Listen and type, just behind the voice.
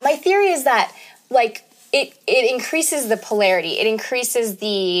is that, like, it increases the polarity. It increases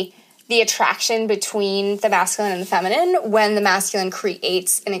the attraction between the masculine and the feminine when the masculine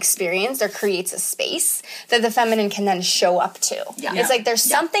creates an experience or creates a space that the feminine can then show up to. Yeah. It's like there's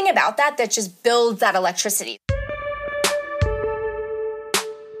something about that just builds that electricity.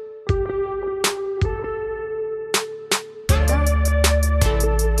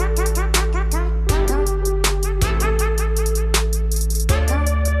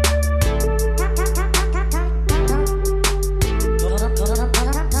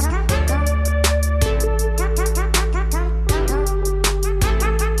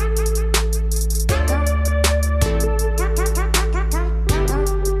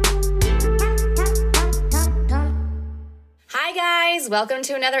 Welcome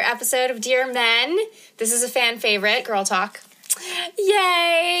to another episode of Dear Men. This is a fan favorite, Girl Talk.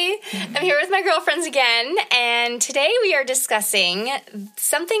 Yay! I'm here with my girlfriends again, and today we are discussing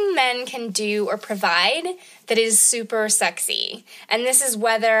something men can do or provide that is super sexy. And this is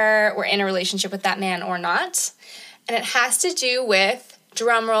whether we're in a relationship with that man or not. And it has to do with,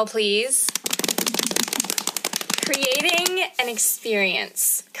 drumroll please, creating an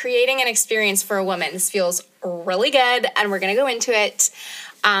experience. Creating an experience for a woman. This feels really good, and we're going to go into it.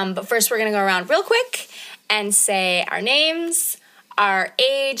 But first, we're going to go around real quick and say our names, our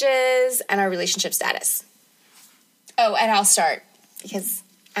ages, and our relationship status. Oh, and I'll start because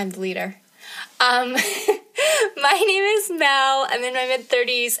I'm the leader. My name is Mel. I'm in my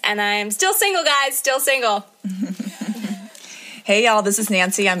mid-30s, and I'm still single, guys. Still single. Hey, y'all. This is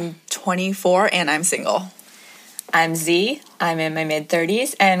Nancy. I'm 24, and I'm single. I'm Z. I'm in my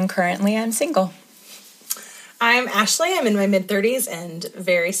mid-30s, and currently I'm single. I'm Ashley. I'm in my mid-30s and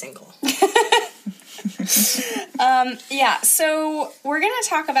very single. So we're going to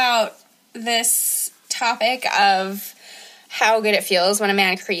talk about this topic of how good it feels when a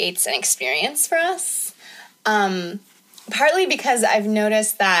man creates an experience for us. Partly because I've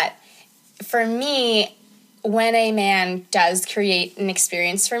noticed that for me, when a man does create an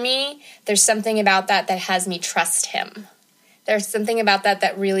experience for me, there's something about that has me trust him. There's something about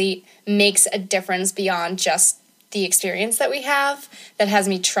that really makes a difference beyond just the experience that we have that has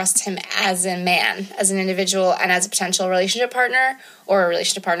me trust him as a man, as an individual, and as a potential relationship partner, or a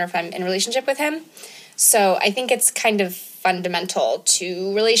relationship partner if I'm in a relationship with him. So I think it's kind of fundamental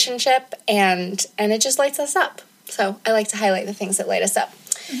to relationship, and it just lights us up. So I like to highlight the things that light us up.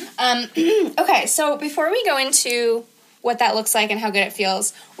 Mm-hmm. Okay, so before we go into what that looks like and how good it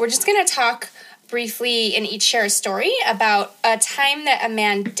feels, we're just going to talk briefly and each share a story about a time that a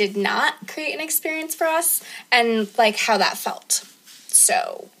man did not create an experience for us and like how that felt.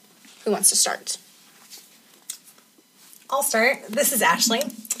 So, who wants to start? I'll start. This is Ashley.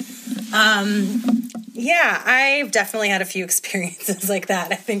 I've definitely had a few experiences like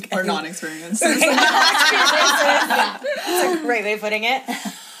that. I think or non-experiences. That's a great way of putting it.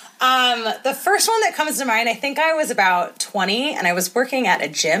 The first one that comes to mind, I think I was about 20 and I was working at a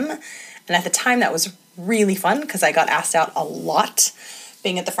gym. And at the time, that was really fun because I got asked out a lot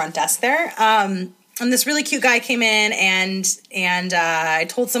being at the front desk there. And this really cute guy came in, and I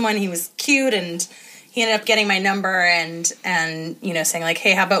told someone he was cute, and he ended up getting my number and saying like,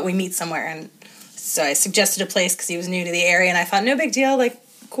 hey, how about we meet somewhere? And so I suggested a place because he was new to the area, and I thought, no big deal, like,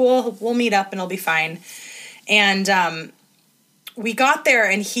 cool, we'll meet up and it'll be fine. And we got there,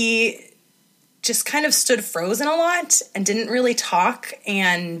 and he just kind of stood frozen a lot and didn't really talk,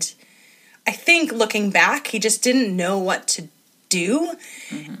 and I think looking back, he just didn't know what to do.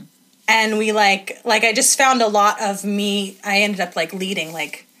 Mm-hmm. And we I just found a lot of me. I ended up leading,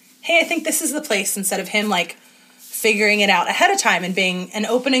 hey, I think this is the place, instead of him figuring it out ahead of time and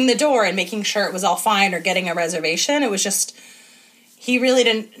opening the door and making sure it was all fine or getting a reservation. It was just, he really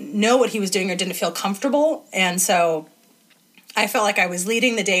didn't know what he was doing or didn't feel comfortable. And so I felt like I was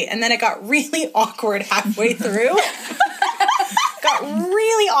leading the date, and then it got really awkward halfway through. Got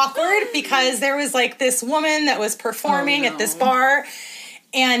really awkward because there was this woman that was performing at this bar,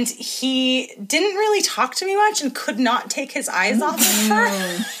 and he didn't really talk to me much and could not take his eyes off of her.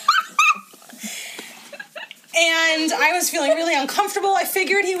 And I was feeling really uncomfortable. I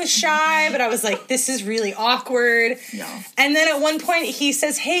figured he was shy, but I was like, this is really awkward. Yeah. And then at one point he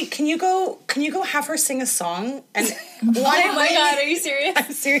says, hey, can you go have her sing a song? And oh my God, are you serious?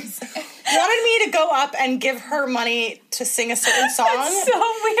 I'm serious. Wanted me to go up and give her money to sing a certain song. That's so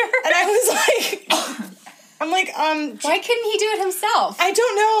weird. And I was like, why couldn't he do it himself? I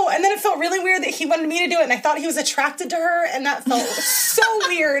don't know. And then it felt really weird that he wanted me to do it, and I thought he was attracted to her, and that felt so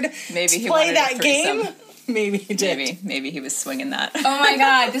weird. Maybe to he play wanted that a game. Maybe he did. Maybe he was swinging that. Oh my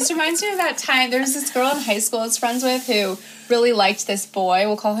god, this reminds me of that time. There was this girl in high school I was friends with who really liked this boy.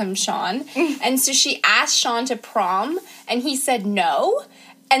 We'll call him Sean. And so she asked Sean to prom, and he said no.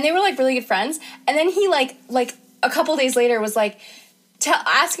 And they were, like, really good friends. And then he, like a couple days later was, like,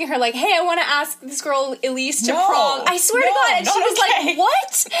 asking her, like, hey, I want to ask this girl Elise to prom. I swear to God. And she was like,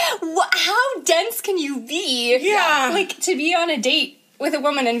 what? How dense can you be? Yeah. Like, to be on a date with a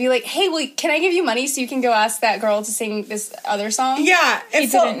woman and be like, hey, well, can I give you money so you can go ask that girl to sing this other song? Yeah. He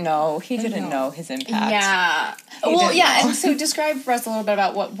didn't know. He didn't know his impact. Yeah. Well, yeah, and so describe for us a little bit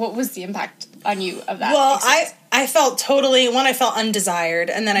about what was the impact on you of that. Well, experience. I felt totally, I felt undesired,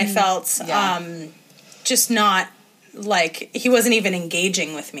 and then I felt just not, like, he wasn't even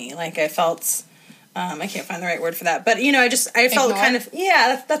engaging with me. Like, I felt, I can't find the right word for that, but, I felt kind of,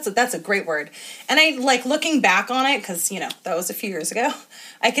 that's a great word. And I, like, looking back on it, because, that was a few years ago,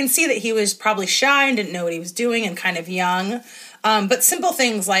 I can see that he was probably shy and didn't know what he was doing and kind of young. But simple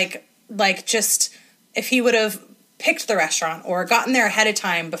things like just, if he would have picked the restaurant or gotten there ahead of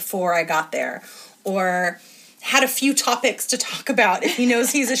time before I got there, or had a few topics to talk about if he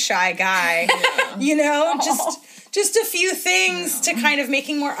knows he's a shy guy, just a few things to kind of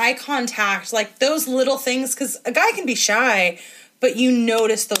making more eye contact, like those little things, because a guy can be shy, but you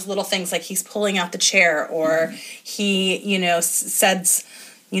notice those little things, like he's pulling out the chair, or he, says,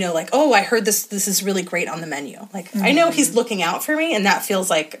 like, oh, I heard this is really great on the menu. Like, I know he's looking out for me, and that feels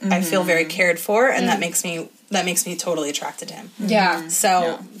like I feel very cared for, and that makes me totally attracted to him. Yeah.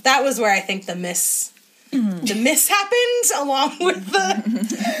 So that was where I think the miss happened, along with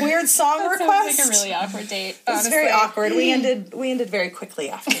the weird song request. Sounds like a really awkward date. It was very awkward. We ended very quickly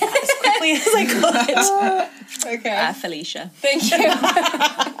after that, as quickly as I could. Okay. Felicia. Thank you.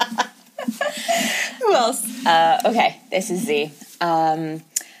 Who else? Okay, this is Z.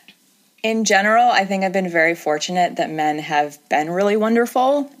 In general, I think I've been very fortunate that men have been really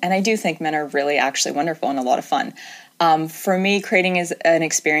wonderful, and I do think men are really actually wonderful and a lot of fun. For me, creating an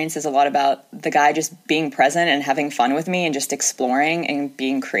experience is a lot about the guy just being present and having fun with me and just exploring and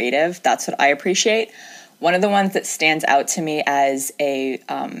being creative. That's what I appreciate. One of the ones that stands out to me as a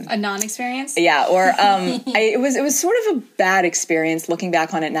non-experience? Yeah, or it was sort of a bad experience looking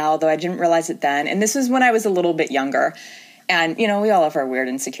back on it now, although I didn't realize it then. And this was when I was a little bit younger. And, we all have our weird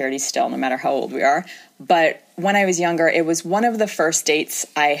insecurities still, no matter how old we are. But when I was younger, it was one of the first dates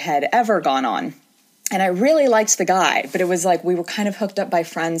I had ever gone on. And I really liked the guy, but it was like we were kind of hooked up by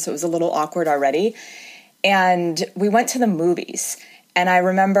friends, so it was a little awkward already. And we went to the movies. And I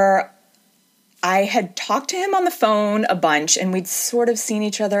remember I had talked to him on the phone a bunch, and we'd sort of seen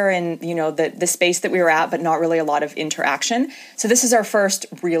each other in, the space that we were at, but not really a lot of interaction. So this is our first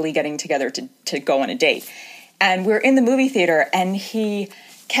really getting together to go on a date. And we were in the movie theater, and he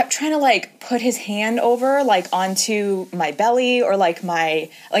kept trying to, like, put his hand over, like, onto my belly, or, like,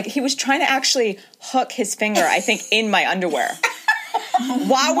 he was trying to actually hook his finger, I think, in my underwear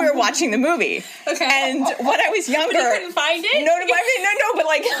while we were watching the movie. Okay. And when I was younger... But he couldn't find it? No, but,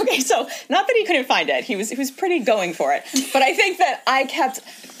 like, okay, so, not that he couldn't find it. He was pretty going for it. But I think that I kept...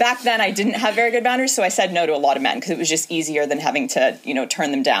 Back then, I didn't have very good boundaries, so I said no to a lot of men, because it was just easier than having to,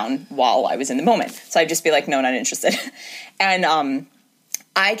 turn them down while I was in the moment. So I'd just be like, no, not interested. And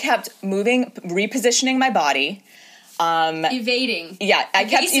I kept moving, repositioning my body. Evading. Yeah, I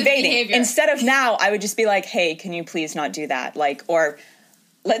kept evading. Behavior. Instead of now, I would just be like, hey, can you please not do that? Like, or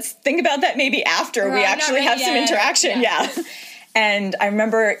let's think about that maybe after we actually have some interaction. Yeah. And I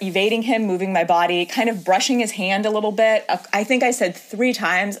remember evading him, moving my body, kind of brushing his hand a little bit. I think I said 3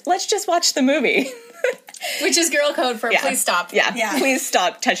 times, let's just watch the movie. Which is girl code for please stop. Yeah, please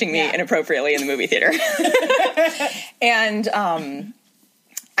stop touching me inappropriately in the movie theater. And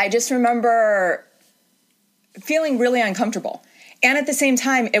I just remember feeling really uncomfortable. And at the same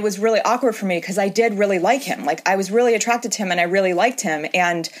time, it was really awkward for me because I did really like him. Like, I was really attracted to him and I really liked him.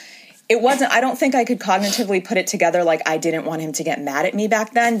 And it wasn't, I don't think I could cognitively put it together like I didn't want him to get mad at me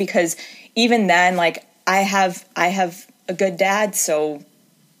back then, because even then, like, I have a good dad, so,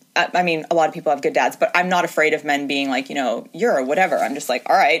 I mean, a lot of people have good dads, but I'm not afraid of men being like, you're a whatever. I'm just like,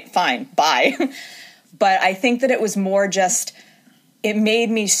 all right, fine, bye. But I think that it was more just, it made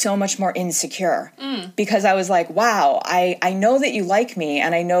me so much more insecure because I was like, wow, I know that you like me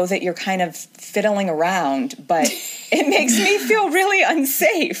and I know that you're kind of fiddling around, but it makes me feel really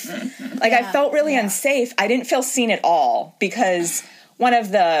unsafe. Like, I felt really unsafe. I didn't feel seen at all because one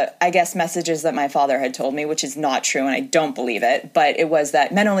of the, I guess, messages that my father had told me, which is not true and I don't believe it, but it was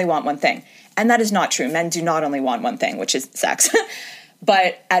that men only want one thing. And that is not true. Men do not only want one thing, which is sex.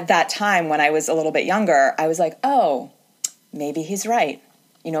 But at that time, when I was a little bit younger, I was like, oh, maybe he's right.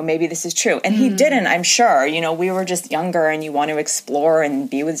 maybe this is true. And he didn't, I'm sure. We were just younger and you want to explore and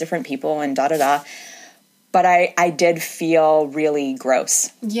be with different people and da-da-da. But I did feel really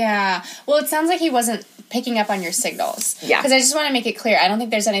gross. Yeah. Well, it sounds like he wasn't picking up on your signals. Yeah. Because I just want to make it clear, I don't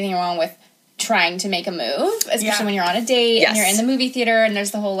think there's anything wrong with trying to make a move, especially when you're on a date and you're in the movie theater and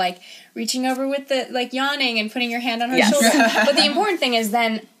there's the whole, reaching over with the, yawning and putting your hand on her shoulder. But the important thing is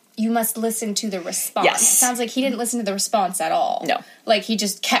then you must listen to the response. Yes. It sounds like he didn't listen to the response at all. No. He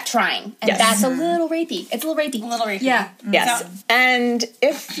just kept trying. And that's a little rapey. It's a little rapey. A little rapey. Yeah. Yes. So, and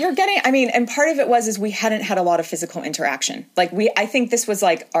if you're and part of it is we hadn't had a lot of physical interaction. I think this was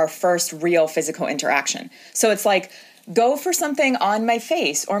our first real physical interaction. So it's go for something on my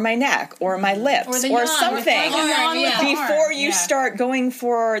face or my neck or my lips or something before you start going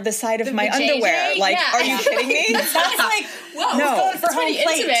for the side of my underwear. Are you kidding me? That's whoa, no. Going for home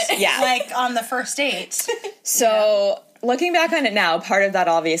plate. Intimate. Yeah. On the first date. So looking back on it now, part of that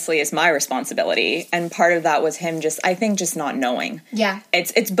obviously is my responsibility, and part of that was him just not knowing. Yeah.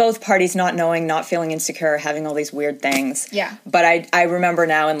 It's both parties not knowing, not feeling insecure, having all these weird things. Yeah. But I remember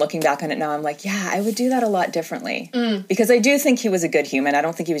now, and looking back on it now, I'm I would do that a lot differently. Because I do think he was a good human. I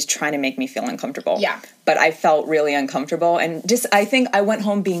don't think he was trying to make me feel uncomfortable. Yeah. But I felt really uncomfortable, and I think I went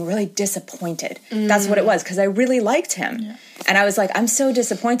home being really disappointed. That's what it was, because I really liked him. Yeah. And I was I'm so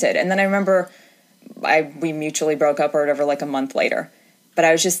disappointed. And then I remember we mutually broke up or whatever a month later. But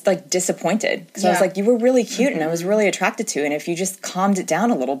I was just disappointed because I was you were really cute and I was really attracted to you, and if you just calmed it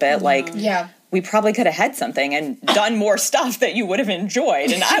down a little bit, we probably could have had something and done more stuff that you would have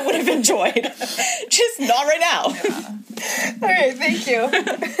enjoyed and I would have enjoyed. Just not right now. Yeah. All right, thank you.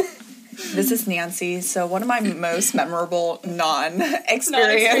 This is Nancy. So one of my most memorable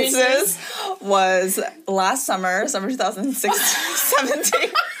non-experiences was last summer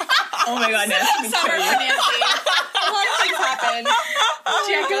 2017. Oh my God, Nancy. Summer for Nancy. A lot of things happened.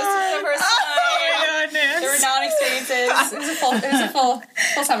 Jack goes for the first time. Oh my God, There were non-experiences. It was a full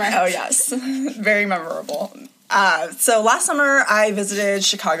summer. Oh yes, very memorable. So last summer I visited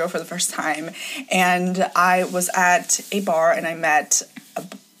Chicago for the first time, and I was at a bar and I met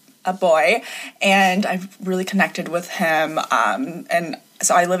a boy, and I really connected with him, and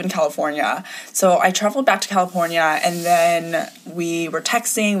so I live in California. So I traveled back to California, and then we were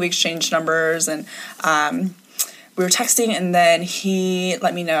texting, we exchanged numbers, and we were texting, and then he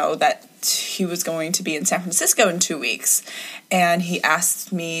let me know that he was going to be in San Francisco in 2 weeks, and he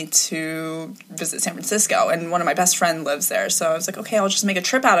asked me to visit San Francisco, and one of my best friends lives there, so I was okay, I'll just make a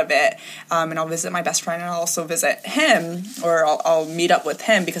trip out of it, and I'll visit my best friend, and I'll also visit him, or I'll meet up with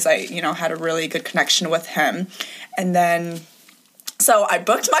him, because I, had a really good connection with him. And then, so I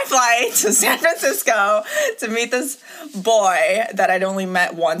booked my flight to San Francisco to meet this boy that I'd only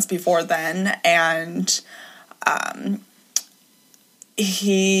met once before then, and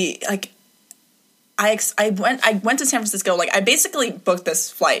he I went to San Francisco. I basically booked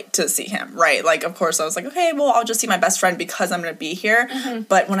this flight to see him, right? Of course I was okay, well, I'll just see my best friend because I'm going to be here. Mm-hmm.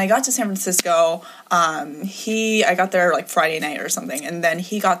 But when I got to San Francisco, I got there Friday night or something, and then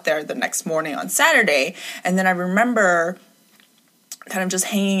he got there the next morning on Saturday, and then I remember kind of just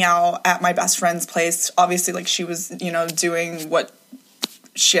hanging out at my best friend's place. Obviously, she was, doing what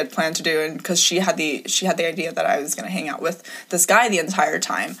she had planned to do, and because she had the idea that I was going to hang out with this guy the entire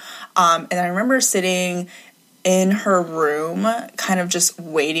time. And I remember sitting in her room, kind of just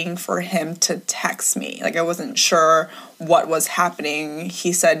waiting for him to text me. I wasn't sure what was happening.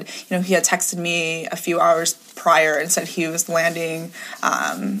 He said, he had texted me a few hours prior and said he was landing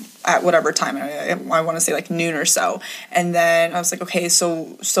at whatever time. I want to say noon or so. And then I was okay,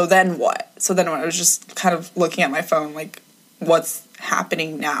 so then what? So then I was just kind of looking at my phone, what's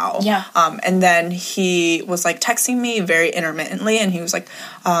happening now? Yeah. And then he was texting me very intermittently, and he was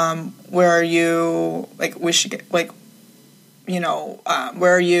where are you? We should get where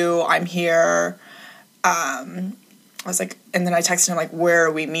are you? I'm here. I was and then I texted him where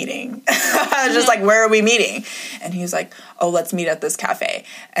are we meeting? I was just where are we meeting? And he was oh, let's meet at this cafe.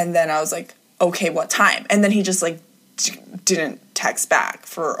 And then I was okay, what time? And then he just didn't text back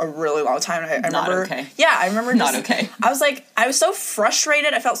for a really long time. I remember, not okay. Yeah, I remember. Not okay. I was I was so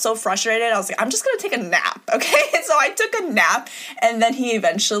frustrated. I felt so frustrated. I was I'm just gonna take a nap, okay? So I took a nap, and then he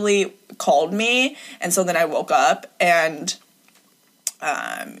eventually called me, and so then I woke up, and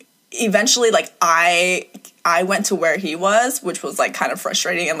eventually, I went to where he was, which was kind of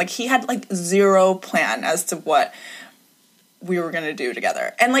frustrating, and he had zero plan as to what we were going to do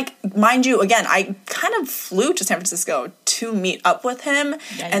together. And mind you, again, I kind of flew to San Francisco to meet up with him.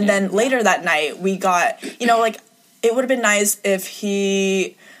 Yeah, and then later that night we got, it would have been nice if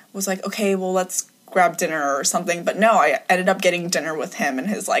he was okay, well, let's grab dinner or something. But no, I ended up getting dinner with him and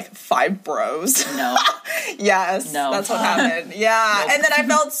his, like, 5 bros. No. Yes. No. That's what happened. Yeah. Nope. And then I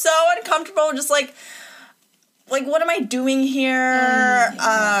felt so uncomfortable, just like, what am I doing here?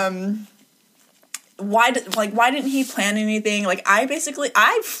 Why didn't he plan anything? Like, I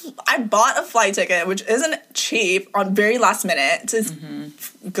bought a flight ticket, which isn't cheap, on very last minute to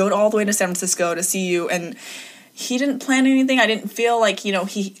go all the way to San Francisco to see you, and he didn't plan anything. I didn't feel like,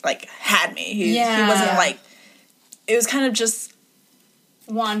 he, like, had me. He wasn't, like, it was kind of just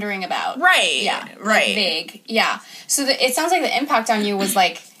wandering about. Right. Yeah. Right. Like vague. Yeah. So it sounds like the impact on you was,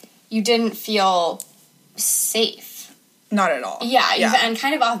 like, you didn't feel safe. Not at all. Yeah, and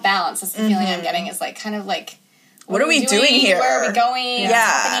kind of off balance. That's the feeling I'm getting, is like kind of like, what are we doing here? Where are we going? Yeah.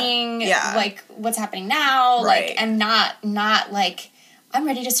 What's happening? Yeah. Like, what's happening now? Right. Like, and not like, I'm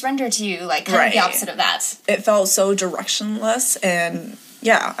ready to surrender to you. Like, kind of the opposite of that. It felt so directionless, and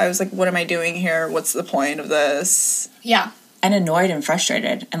yeah, I was like, what am I doing here? What's the point of this? Yeah. And annoyed and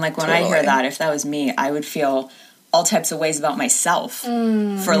frustrated. And, like, when I hear that, if that was me, I would feel all types of ways about myself.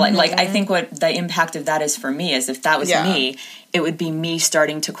 For like I think what the impact of that is for me is, if that was me, it would be me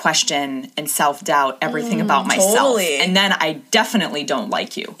starting to question and self-doubt everything about myself. Totally. And then I definitely don't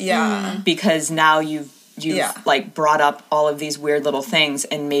like you. Yeah. Because now you've like brought up all of these weird little things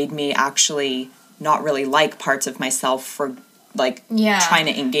and made me actually not really like parts of myself for, like, trying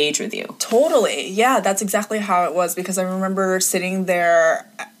to engage with you. Totally. Yeah, that's exactly how it was, because I remember sitting there,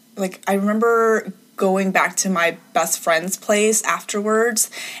 like, I remember going back to my best friend's place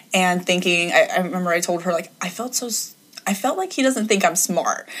afterwards and thinking, I remember I told her, like, I felt like he doesn't think I'm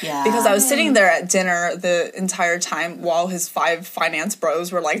smart. Yeah. Because I was sitting there at dinner the entire time while his 5 finance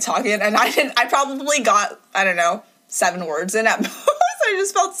bros were, like, talking, and I probably got, I don't know, 7 words in at most. I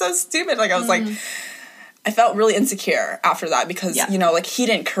just felt so stupid. Like, I was like, I felt really insecure after that, because, like, he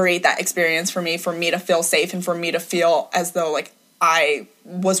didn't create that experience for me to feel safe and for me to feel as though, like, I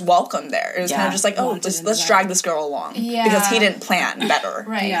was welcome there. It was kind of just like, oh, let's drag this girl along. Yeah. Because he didn't plan better.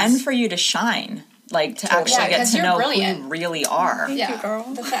 Right. Yes. And for you to shine. Like, to actually get to know who you really are. Thank you, girl.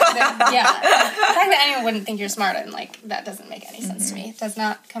 The fact that anyone wouldn't think you're smart, and, like, that doesn't make any sense to me. It does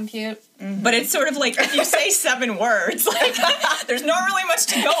not compute. But it's sort of like, if you say 7 words, like, there's not really much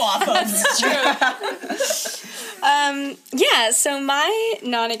to go off of. It's true. So my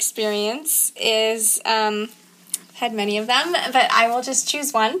non-experience is, had many of them, but I will just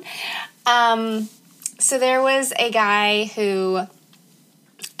choose one. So there was a guy who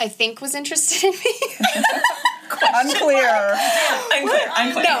I think was interested in me. Unclear. No,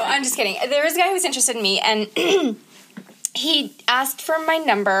 I'm just kidding. There was a guy who was interested in me, and he asked for my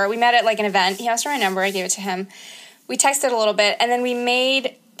number. We met at, like, an event. He asked for my number. I gave it to him. We texted a little bit, and then we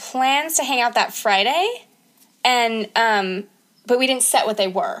made plans to hang out that Friday, and but we didn't set what they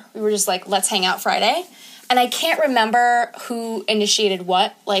were. We were just like, let's hang out Friday. And I can't remember who initiated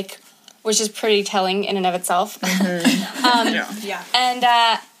what, like, which is pretty telling in and of itself.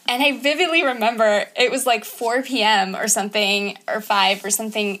 And I vividly remember it was like 4 p.m. or something, or 5 or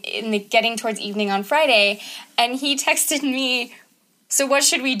something, getting towards evening on Friday, and he texted me, so what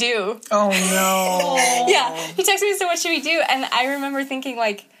should we do? Oh, no. Yeah, he texted me, so what should we do? And I remember thinking,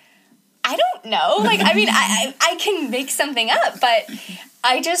 like, I don't know. Like, I mean, I can make something up, but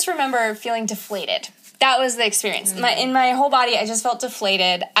I just remember feeling deflated. That was the experience. In my whole body, I just felt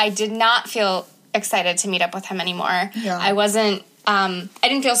deflated. I did not feel excited to meet up with him anymore. Yeah. I wasn't, I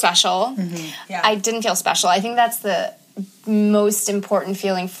didn't feel special. Yeah. I didn't feel special. I think that's the most important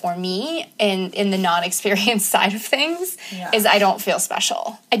feeling for me in the non-experience side of things, is I don't feel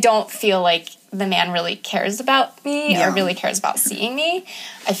special. I don't feel like the man really cares about me or really cares about seeing me.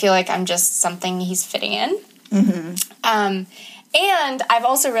 I feel like I'm just something he's fitting in. And I've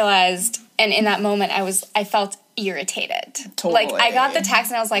also realized, and in that moment, I felt irritated. Totally. Like, I got the text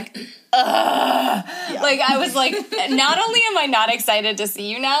and I was like, ugh. Yeah. Like, I was like, not only am I not excited to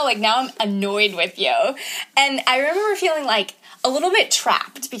see you now, like, now I'm annoyed with you. And I remember feeling, like, a little bit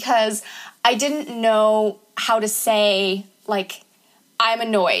trapped because I didn't know how to say, like, I'm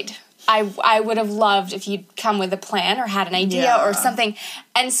annoyed. I would have loved if you'd come with a plan or had an idea or something.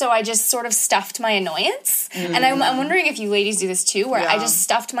 And so I just sort of stuffed my annoyance. And I'm wondering if you ladies do this too, where I just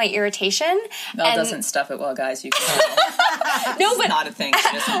stuffed my irritation. Mel doesn't stuff it well, guys. You can No, but not a thing.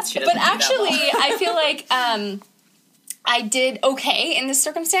 She doesn't but actually, I feel like I did okay in this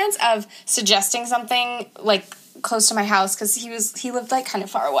circumstance of suggesting something, like, close to my house, because he lived, like, kind of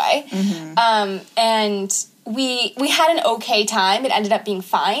far away. And we had an okay time. It ended up being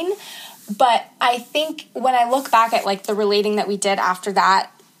fine. But I think when I look back at, like, the relating that we did after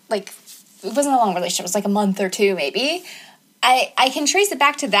that, like, it wasn't a long relationship. It was, like, a month or 2, maybe. I can trace it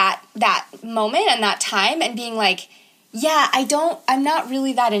back to that moment and that time and being like, yeah, I'm not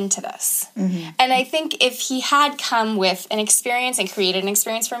really that into this. And I think if he had come with an experience and created an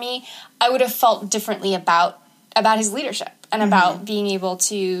experience for me, I would have felt differently about his leadership and about being able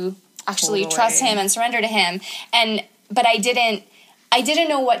to actually trust him and surrender to him. But I didn't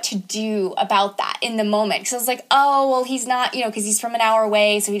know what to do about that in the moment. Because I was like, oh, well, he's not, because he's from an hour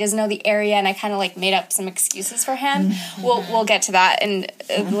away, so he doesn't know the area. And I kind of like made up some excuses for him. We'll get to that in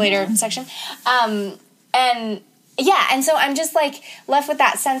the later section. And so I'm just like left with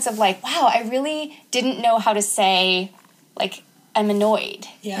that sense of like, wow, I really didn't know how to say like, I'm annoyed.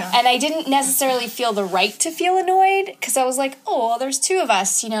 Yeah. And I didn't necessarily feel the right to feel annoyed because I was like, oh, well, there's two of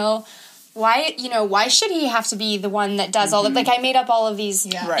us, why should he have to be the one that does all that? Like, I made up all of these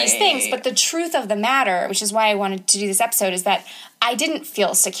things, but the truth of the matter, which is why I wanted to do this episode, is that I didn't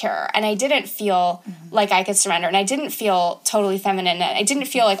feel secure, and I didn't feel like I could surrender, and I didn't feel totally feminine, and I didn't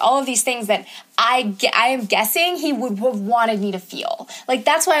feel like all of these things that I am guessing he would have wanted me to feel. Like,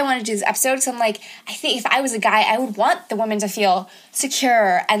 that's why I wanted to do this episode, because I'm like, I think if I was a guy, I would want the woman to feel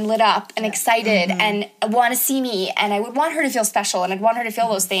secure and lit up and excited and want to see me, and I would want her to feel special, and I'd want her to feel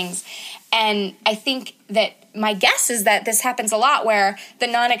those things. And I think that my guess is that this happens a lot where the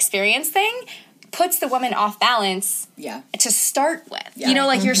non-experienced thing puts the woman off balance to start with.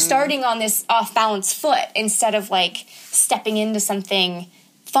 Yeah. You're starting on this off-balance foot instead of, like, stepping into something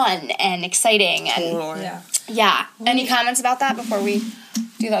fun and exciting. And yeah. Any comments about that before we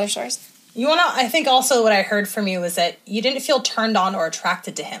do the other stories? I think also what I heard from you was that you didn't feel turned on or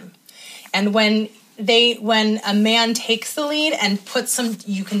attracted to him. And when a man takes the lead and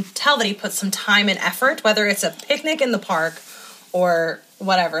you can tell that he puts some time and effort, whether it's a picnic in the park or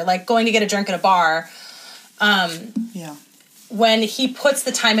whatever, like going to get a drink at a bar. When he puts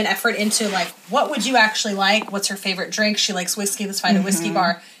the time and effort into like, what would you actually like? What's her favorite drink? She likes whiskey. Let's find a whiskey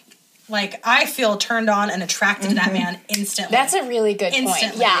bar. Like, I feel turned on and attracted to that man instantly. That's a really good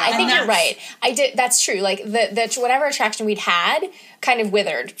point. Yeah, I think you're right. That's true. Like, the whatever attraction we'd had kind of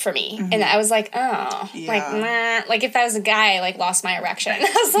withered for me. And I was like, like, nah. Like, if I was a guy, I, like, lost my erection. I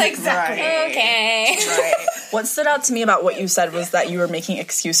was like, okay. Right. What stood out to me about what you said was that you were making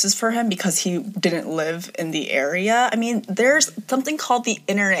excuses for him because he didn't live in the area. I mean, there's something called the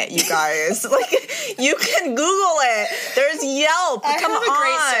internet, you guys. Like, you can Google it. There's Yelp. I have a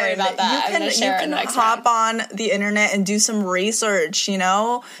great story about that. You can hop on the internet and do some research,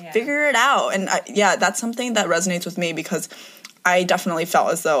 figure it out. And that's something that resonates with me because I definitely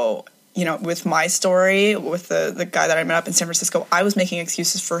felt as though, with my story, with the guy that I met up in San Francisco, I was making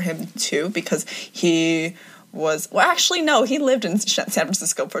excuses for him too because he was, he lived in San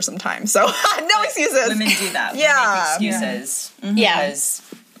Francisco for some time. So no excuses. Women do that. Yeah. We make excuses. Because,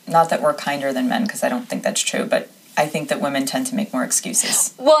 not that we're kinder than men, because I don't think that's true, but I think that women tend to make more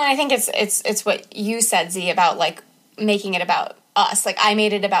excuses. Well, and I think it's what you said, Z, about like making it about us. Like, I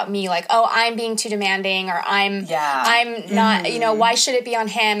made it about me, like, oh, I'm being too demanding, or I'm not, why should it be on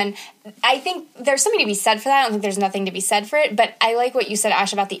him? And I think there's something to be said for that. I don't think there's nothing to be said for it, but I like what you said,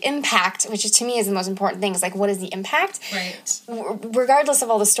 Ash, about the impact, which is, to me, is the most important thing, is like, what is the impact? Right. Regardless of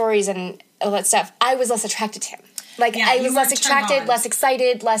all the stories and all that stuff, I was less attracted to him. Like, I was less attracted, less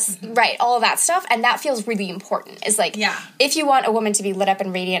excited, less, all of that stuff, and that feels really important. Is like, if you want a woman to be lit up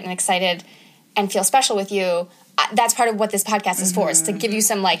and radiant and excited and feel special with you, that's part of what this podcast is for, is to give you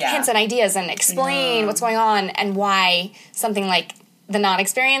some, like, hints and ideas and explain what's going on and why something like the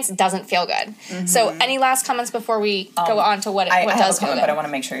non-experience doesn't feel good. So, any last comments before we go on to what does feel good? I have a comment, but I want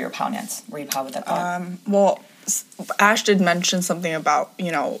to make sure you're pow, Nance. Were you pow with that thought? Well, Ash did mention something about,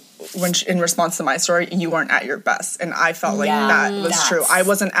 when in response to my story, you weren't at your best. And I felt like that was true. I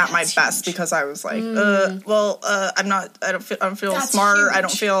wasn't at my best because I was like, I'm not, I don't feel smart. Huge. I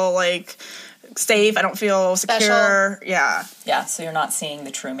don't feel like safe. I don't feel secure. Special. Yeah, so you're not seeing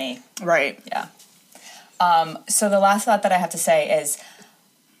the true me. Right. Yeah. So the last thought that I have to say is,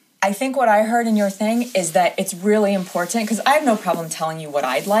 I think what I heard in your thing is that it's really important, because I have no problem telling you what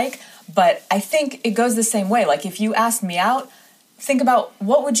I'd like, but I think it goes the same way. Like, if you asked me out, think about,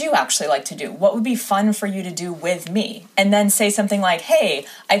 what would you actually like to do? What would be fun for you to do with me? And then say something like, hey,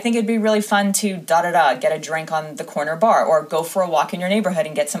 I think it'd be really fun to get a drink on the corner bar, or go for a walk in your neighborhood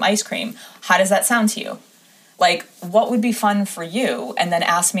and get some ice cream. How does that sound to you? Like, what would be fun for you? And then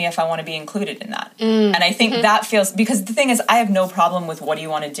ask me if I want to be included in that. And I think that feels, because the thing is, I have no problem with what do you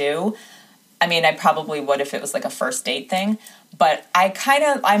want to do. I mean, I probably would if it was like a first date thing, but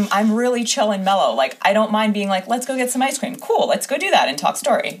I'm really chill and mellow. Like, I don't mind being like, let's go get some ice cream. Cool, let's go do that and talk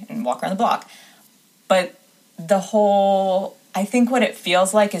story and walk around the block. But I think what it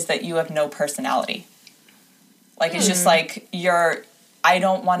feels like is that you have no personality. Like, it's just like, I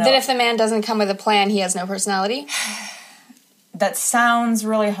don't want to... That if the man doesn't come with a plan, he has no personality? That sounds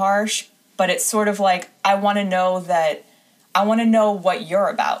really harsh, but it's sort of like, I want to know what you're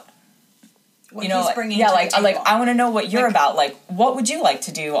about. What You know, he's like, bringing yeah, to the like table. I want to know what you're about. Like, what would you like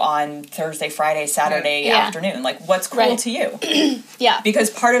to do on Thursday, Friday, Saturday Yeah. afternoon? Like, what's cool Right. to you? Yeah. Because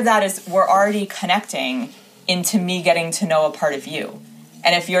part of that is we're already connecting into me getting to know a part of you.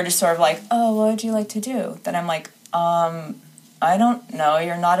 And if you're just sort of like, oh, what would you like to do? Then I'm like, I don't know.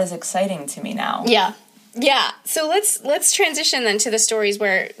 You're not as exciting to me now. Yeah. Yeah. So let's transition then to the stories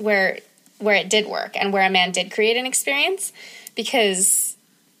where it did work and where a man did create an experience, because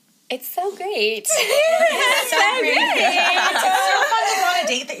it's so great. It's so great. It's so fun to go on a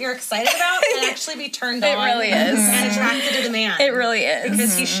date that you're excited about and actually be turned on. really is. And attracted to the man. It really is.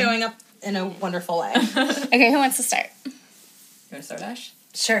 Because he's showing up in a wonderful way. Okay, who wants to start? You want to start, Ash?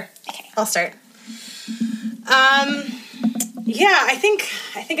 Sure. Okay. I'll start. Yeah, I think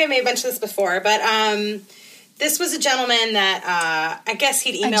I may have mentioned this before, but this was a gentleman that I guess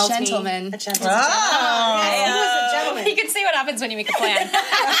he'd emailed me. gentleman. A gentleman. Oh. Yes, he was a gentleman. You can see what happens when you make a plan.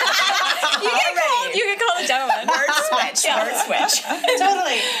 you can call the gentleman. Word switch.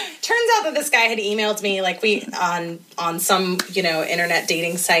 Totally. Turns out that this guy had emailed me like on some internet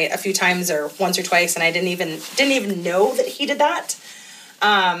dating site a few times or once or twice, and I didn't even know that he did that.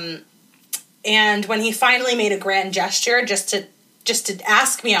 And when he finally made a grand gesture just to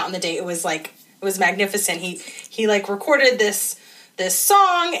ask me out on the date, it was magnificent. He like recorded this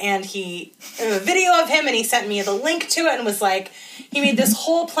song and a video of him, and he sent me the link to it and was like, he made this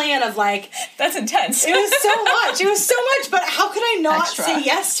whole plan of like, That's intense. it was so much, but how could I not Extra. say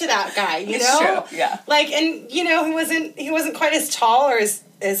yes to that guy, It's know? true, yeah. Like, and he wasn't quite as tall or as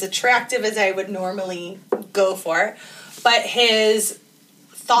attractive as I would normally go for, but his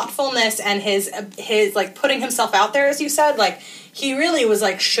thoughtfulness and his like putting himself out there, as you said, like he really was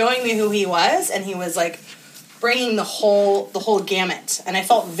like showing me who he was, and he was like bringing the whole gamut, and I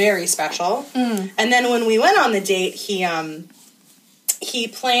felt very special. And then when we went on the date, he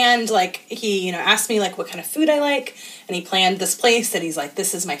planned, like, he asked me like what kind of food I like, and he planned this place that he's like,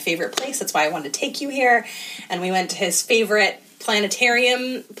 this is my favorite place, that's why I wanted to take you here. And we went to his favorite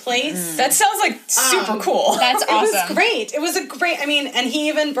planetarium place. That sounds like super cool. That's It awesome. was great. It was a great, and he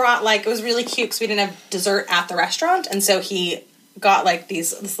even brought, like, it was really cute because we didn't have dessert at the restaurant, and so he got, like,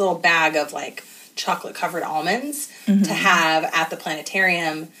 this little bag of, like, chocolate-covered almonds to have at the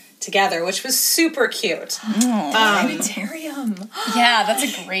planetarium together, which was super cute. Planetarium. Yeah, that's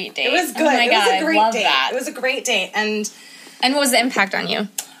a great date. It was good. Oh my It God, was a great I love date. that. It was a great date, and And what was the impact on you?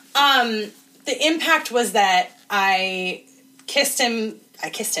 the impact was that I kissed him. I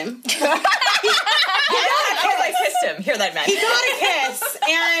kissed him. Hear that, man. He got a kiss,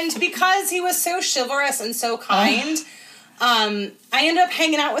 and because he was so chivalrous and so kind, I ended up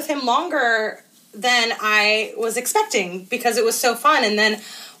hanging out with him longer than I was expecting because it was so fun, and then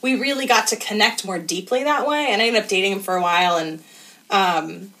we really got to connect more deeply that way, and I ended up dating him for a while, and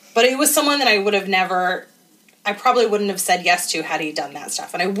but it was someone that I probably wouldn't have said yes to had he done that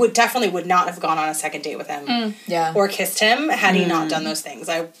stuff, and I definitely would not have gone on a second date with him Yeah. or kissed him had he not done those things.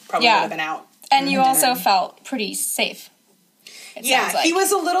 I probably would have been out. And you also felt pretty safe. It Yeah, sounds like. he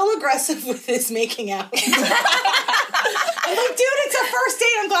was a little aggressive with his making out. I'm like, dude, it's a first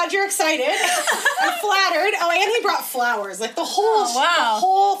date. I'm glad you're excited. I'm flattered. Oh, and he brought flowers. Like the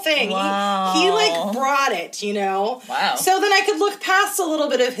whole thing. Wow. He like brought it, Wow. So then I could look past a little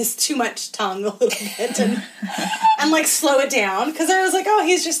bit of his too much tongue a little bit and like slow it down. Because I was like, oh,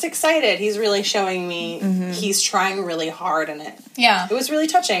 he's just excited. He's really showing me he's trying really hard in it. Yeah. It was really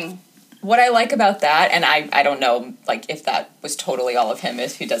touching. What I like about that, and I don't know, like, if that was totally all of him,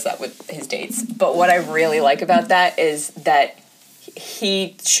 if he does that with his dates, but what I really like about that is that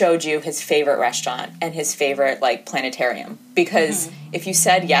he showed you his favorite restaurant and his favorite, like, planetarium. Because if you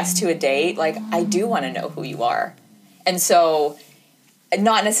said yes to a date, like, I do want to know who you are. And so,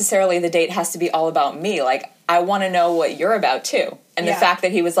 not necessarily the date has to be all about me. Like, I want to know what you're about, too. And the fact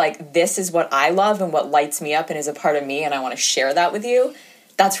that he was like, this is what I love and what lights me up and is a part of me, and I want to share that with you.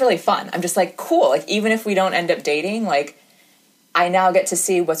 That's really fun. I'm just like, cool. Like, even if we don't end up dating, like, I now get to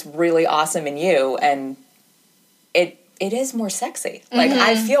see what's really awesome in you, and it is more sexy. Like,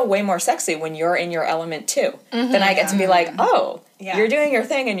 I feel way more sexy when you're in your element, too. Then I get to be like, oh, you're doing your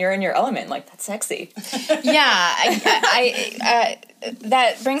thing and you're in your element. Like, that's sexy. Yeah, I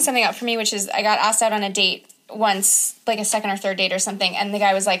that brings something up for me, which is I got asked out on a date once, like a second or third date or something, and the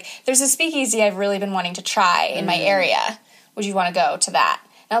guy was like, there's a speakeasy I've really been wanting to try in my area. Would you want to go to that?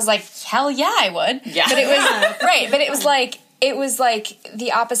 And I was like, hell yeah, I would. Yeah. But it was right, but it was like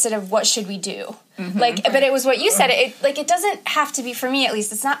the opposite of what should we do? Like, but it was what you said. It doesn't have to be, for me at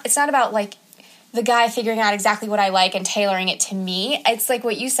least. It's not about like the guy figuring out exactly what I like and tailoring it to me. It's like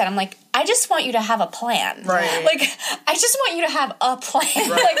what you said. I'm like, I just want you to have a plan. Right. Like, I just want you to have a plan. Right.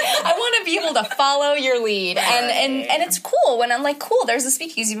 Like, I want to be able to follow your lead. And it's cool when I'm like, cool, there's a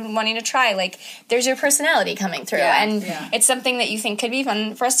speakeasy you've been wanting to try. Like, there's your personality coming through. Yeah. And it's something that you think could be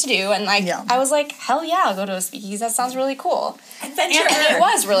fun for us to do. And like, Yeah. I was like, hell yeah, I'll go to a speakeasy. That sounds really cool. Adventure. And it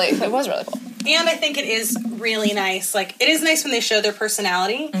was really cool. And I think it is really nice. Like, it is nice when they show their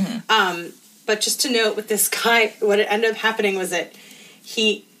personality. But just to note with this guy, what ended up happening was that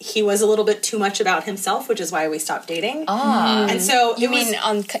he was a little bit too much about himself, which is why we stopped dating. And so You mean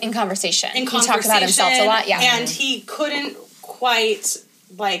in conversation? in He conversation, talked about himself a lot, yeah. And he couldn't quite,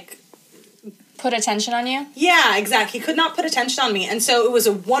 like... Put attention on you? Yeah, exactly. He could not put attention on me. And so it was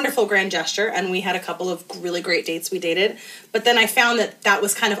a wonderful grand gesture, and we had a couple of really great dates we dated. But then I found that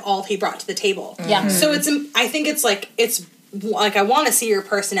was kind of all he brought to the table. Yeah. So I think it's like I want to see your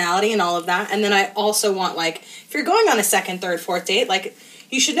personality and all of that. And then I also want, like, if you're going on a second, third, fourth date, like,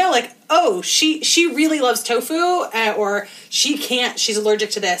 you should know, like, oh, she really loves tofu, or she's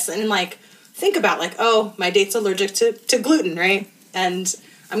allergic to this. And, like, think about, like, oh, my date's allergic to gluten, right? And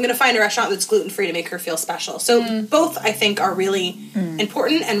I'm going to find a restaurant that's gluten-free to make her feel special. So both, I think, are really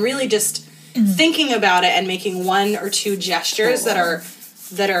important, and really just thinking about it and making one or two gestures that are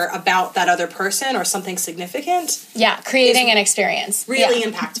about that other person or something significant. Yeah, creating an experience. Really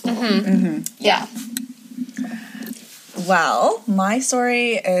impactful. Yeah. Well, my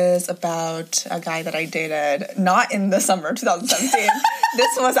story is about a guy that I dated not in the summer 2017.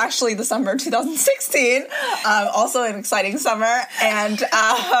 This was actually the summer 2016. Also an exciting summer. And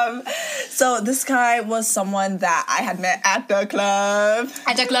so this guy was someone that I had met at the club.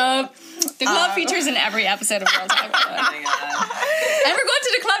 At the club. The club features in every episode of Girl Talk. And we're going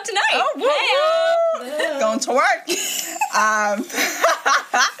to the club tonight. Oh, going to work.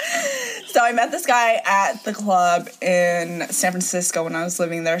 So I met this guy at the club in San Francisco when I was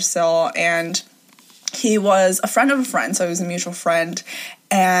living there still, and he was a friend of a friend, so he was a mutual friend.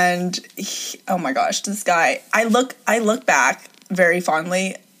 And oh my gosh, this guy! I look back very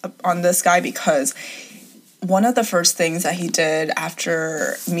fondly on this guy because one of the first things that he did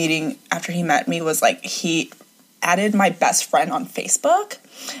after he met me was like he added my best friend on Facebook.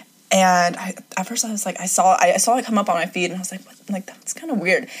 And at first I was like, I saw it come up on my feed, and I was like, what? Like, that's kind of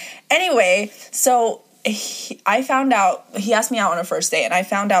weird. Anyway, so I found out, he asked me out on a first date, and I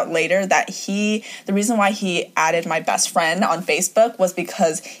found out later that the reason why he added my best friend on Facebook was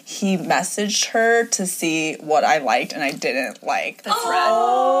because he messaged her to see what I liked and I didn't like. That's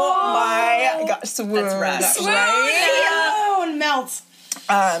Oh my gosh, swoon. That's rad. Right? Swoon melts.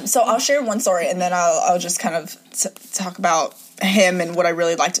 So I'll share one story, and then I'll just kind of talk about him and what I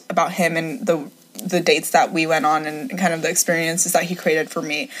really liked about him and the dates that we went on and kind of the experiences that he created for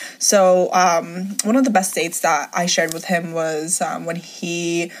me. So one of the best dates that I shared with him was when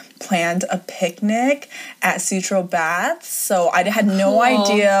he planned a picnic at Sutro Baths. So I had no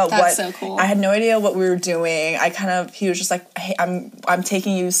idea I had no idea what we were doing. He was just like, hey, I'm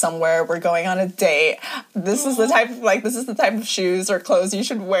taking you somewhere. We're going on a date. This is the type of shoes or clothes you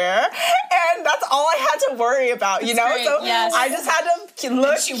should wear. And that's all I had to worry about, you know? Great. So Yes. I just had to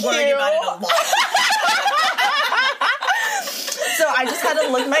look She cute. worried about it a lot. So I just had to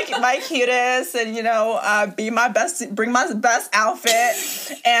look my cutest and, bring my best outfit.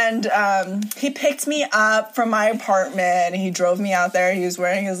 And he picked me up from my apartment and he drove me out there. He was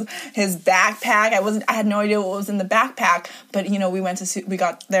wearing his backpack. I had no idea what was in the backpack, but we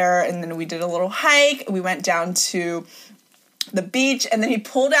got there and then we did a little hike. We went down to the beach, and then he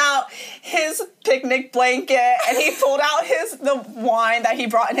pulled out his picnic blanket and he pulled out the wine that he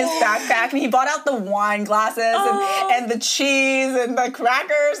brought in his backpack, and he brought out the wine glasses and the cheese and the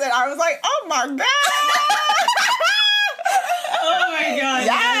crackers, and I was like, oh my god. Oh my god.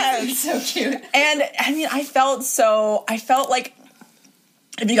 Yes. So cute. And I mean, I felt like,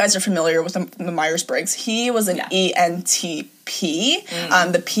 if you guys are familiar with the Myers-Briggs, he was an ENTP.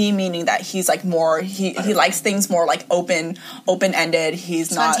 The P meaning that he's like more, he likes things more like open-ended. He's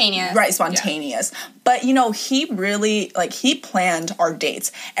Spontaneous. not right, spontaneous. Yeah. But he really he planned our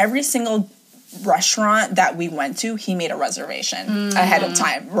dates. Every single restaurant that we went to, he made a reservation ahead of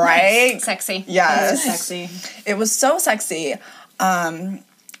time. Right? Nice. Sexy. Yes. Sexy. It was so sexy. And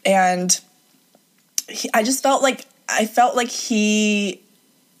I just felt like he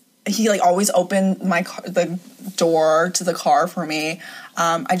always opened the door to the car for me.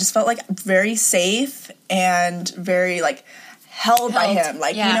 I just felt like very safe and very held by him.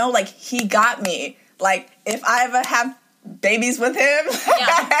 He got me. Like if I ever have babies with him.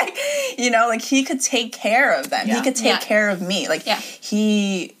 Yeah. You know, like he could take care of them. Yeah. He could take care of me. Like Yeah.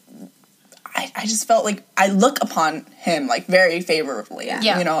 I just felt like I look upon him like very favorably.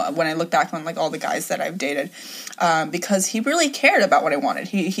 Yeah. You know, when I look back on like all the guys that I've dated, because he really cared about what I wanted.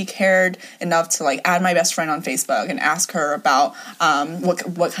 He cared enough to like add my best friend on Facebook and ask her about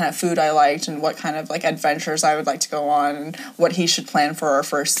what kind of food I liked and what kind of like adventures I would like to go on and what he should plan for our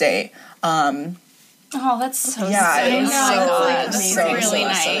first date. Oh, that's so Yeah, sweet. it was Oh my God. so really so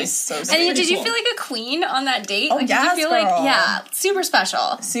nice. so And did you cool. feel like a queen on that date? Oh, like, yes, did you feel girl. like, yeah, super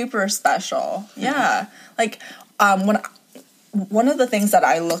special. Super special. Yeah. Like one of the things that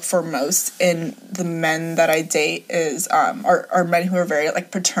I look for most in the men that I date is are men who are very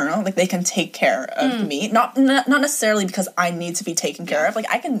like paternal, like they can take care of me. Not necessarily because I need to be taken care of. Like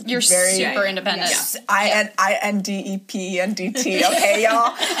I can You're super independent. INDEP and DT, okay,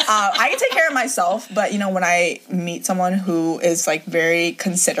 y'all. I can take care of myself, but you know, when I meet someone who is like very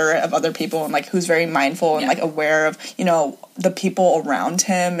considerate of other people and like who's very mindful and like aware of, you know, the people around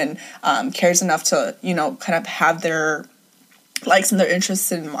him and cares enough to, you know, kind of have their likes and their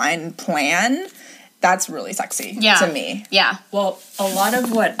interests in mind and plan, that's really sexy to me. Yeah. Well, a lot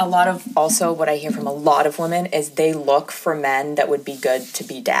of what I hear from a lot of women is they look for men that would be good to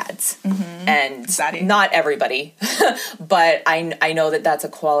be dads. And Zaddy. not everybody, but I know that that's a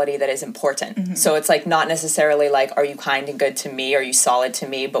quality that is important. So it's like not necessarily like, are you kind and good to me? Are you solid to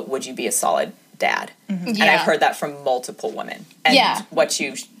me? But would you be a solid dad? And Yeah. I've heard that from multiple women. And what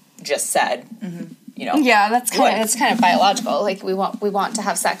you just said, you know. Yeah, that's kind of biological. Like we want to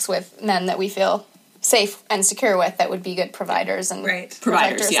have sex with men that we feel safe and secure with, that would be good providers and Right.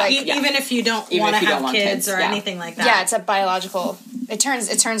 Providers, protectors. yeah. Like, Even if you don't Even want to if you don't have want kids kids, or yeah. anything like that. yeah, it's a biological. It turns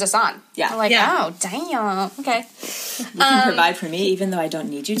us on. Yeah. We're like, Yeah. oh damn, okay. You can provide for me even though I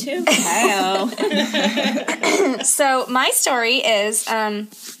don't need you to. So my story is, I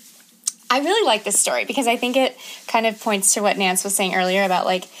really like this story because I think it kind of points to what Nance was saying earlier about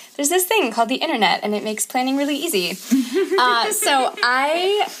like, there's this thing called the internet and it makes planning really easy. So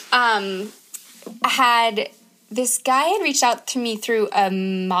I had this guy had reached out to me through a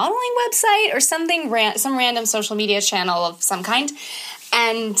modeling website or something, some random social media channel of some kind,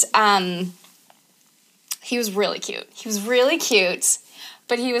 and he was really cute.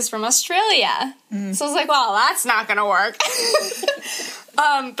 But he was from Australia. So I was like, well, that's not going to work.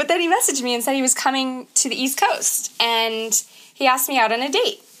 But then he messaged me and said he was coming to the East Coast. And he asked me out on a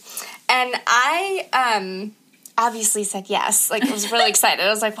date. And I obviously said yes. Like, I was really excited. I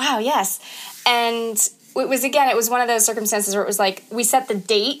was like, wow, yes. And it was one of those circumstances where it was like, we set the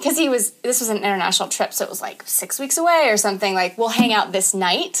date, because this was an international trip, so it was like 6 weeks away or something. Like, we'll hang out this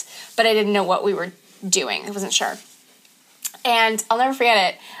night. But I didn't know what we were doing. I wasn't sure. And I'll never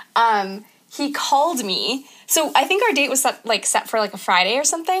forget it. He called me. So I think our date was set for like a Friday or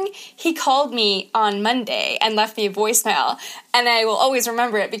something. He called me on Monday and left me a voicemail. And I will always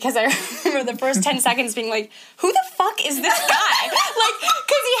remember it because I remember the first 10 seconds being like, who the fuck is this guy? Like,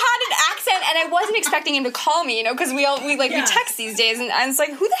 because he had an accent and I wasn't expecting him to call me, you know, because we text these days. And I was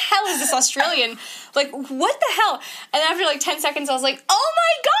like, who the hell is this Australian? Like, what the hell? And after like 10 seconds, I was like, oh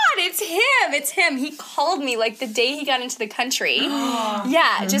my God, it's him. He called me like the day he got into the country.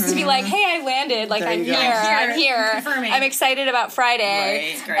 Yeah, just to be like, hey, I landed. Like, I'm here. Confirming. I'm excited about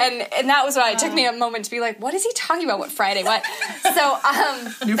Friday. Right, great. And that was why it took me a moment to be like, what is he talking about? What Friday? What? So,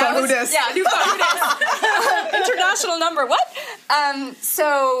 New phone, who dis? Yeah, new phone, who dis? International number, what?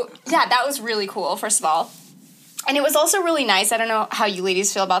 So, yeah, that was really cool, first of all. And it was also really nice. I don't know how you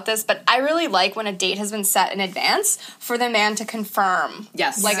ladies feel about this, but I really like when a date has been set in advance for the man to confirm.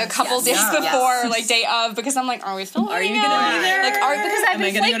 Yes. Like a couple days before, like day of, because I'm like, are we still Are you hanging gonna out? be there? Like, because I've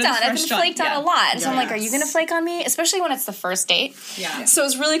been flaked on. I've been flaked on a lot. So I'm like, are you going to flake on me? Especially when it's the first date. Yeah. So it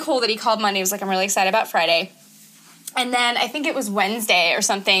was really cool that he called Monday. He was like, I'm really excited about Friday. And then I think it was Wednesday or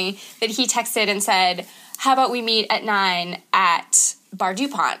something that he texted and said, how about we meet at 9 at Bar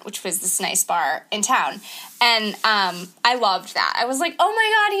DuPont, which was this nice bar in town. And I loved that. I was like, oh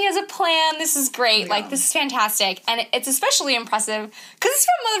my God, he has a plan. This is great. Like, this is fantastic. And it's especially impressive because it's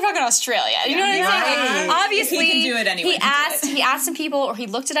from motherfucking Australia. You know what I'm saying? Like, obviously, If he can do it anyway, he asked some people, or he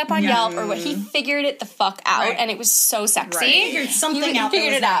looked it up on Yelp, or what, he figured it the fuck out. And it was so sexy. Right. Figured something out.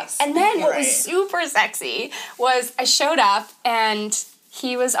 Figured it out. And then what was super sexy was I showed up and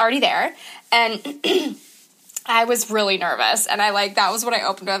he was already there. And I was really nervous, and that was what I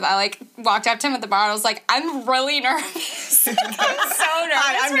opened with. I walked up to him at the bar, and I was like, I'm really nervous. I'm so nervous.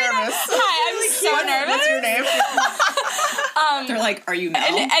 Hi, I'm nervous. Hi, I'm so nervous. What's your name? They're like, "Are you Mel?"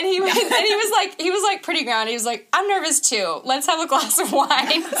 And he was like pretty grounded. He was like, "I'm nervous too. Let's have a glass of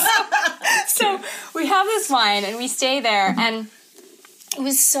wine." So we have this wine and we stay there, and it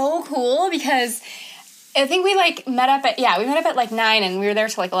was so cool because I think we met up at 9 and we were there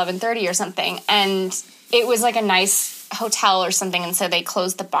till 11:30 or something, and it was like a nice hotel or something, and so they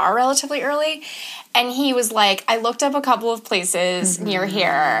closed the bar relatively early. And he was like, I looked up a couple of places near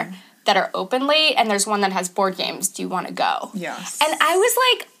here that are open late, and there's one that has board games. Do you want to go? Yes. And I was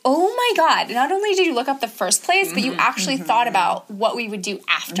like, oh my God, not only did you look up the first place, but you actually thought about what we would do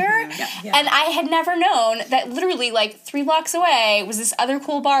after. And I had never known that literally 3 blocks away was this other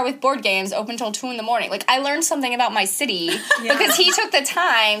cool bar with board games open till 2 a.m. I learned something about my city because he took the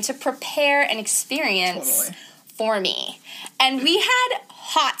time to prepare an experience for me. And we had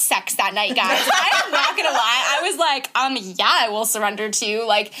hot sex that night, guys. I'm not gonna lie. I was like, I will surrender to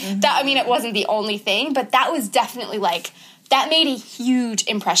that. I mean, it wasn't the only thing, but that was definitely that made a huge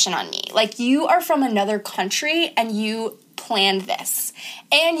impression on me. You are from another country and you planned this,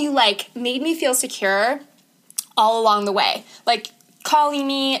 and you made me feel secure all along the way. Calling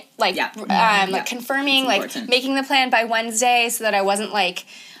me, confirming, making the plan by Wednesday so that I wasn't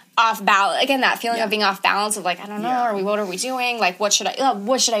off balance. Again, that feeling of being off balance of I don't know, what are we doing? What should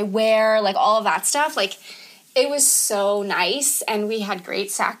I wear? All of that stuff. It was so nice, and we had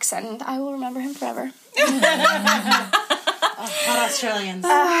great sex, and I will remember him forever. Hot Australians. It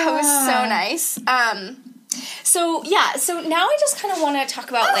was so nice. So now I just kind of want to talk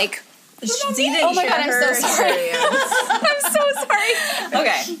about oh my God, I'm so sorry. I'm so sorry.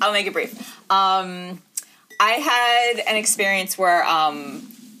 Okay, I'll make it brief. I had an experience where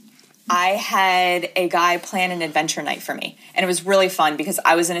I had a guy plan an adventure night for me, and it was really fun because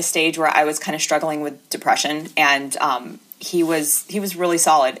I was in a stage where I was kind of struggling with depression, and he was really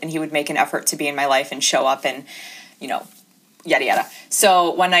solid, and he would make an effort to be in my life and show up and yada yada.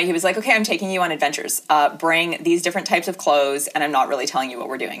 So one night he was like, okay, I'm taking you on adventures. Bring these different types of clothes, and I'm not really telling you what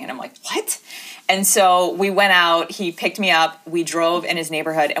we're doing. And I'm like, what? And so we went out, he picked me up, we drove in his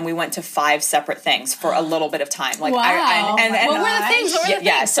neighborhood, and we went to 5 separate things for a little bit of time. Wow. What were the things?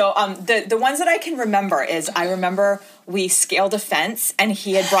 So the ones that I can remember is I remember we scaled a fence, and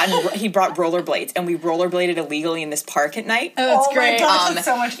he brought rollerblades, and we rollerbladed illegally in this park at night. Oh, that's great. My gosh, that's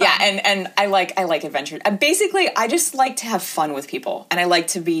so much fun. Yeah, and I like adventure. Basically, I just like to have fun with people, and I like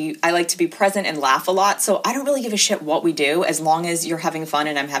to be present and laugh a lot. So I don't really give a shit what we do as long as you're having fun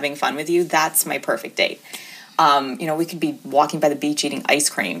and I'm having fun with you. That's my perfect date. We could be walking by the beach eating ice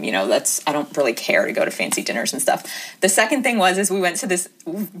cream. I don't really care to go to fancy dinners and stuff. The second thing is we went to this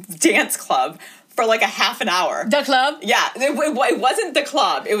dance club for a half an hour. The club? Yeah. It wasn't the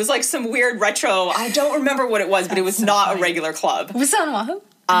club. It was some weird retro, I don't remember what it was, but it was not a regular club. Was it on Oahu?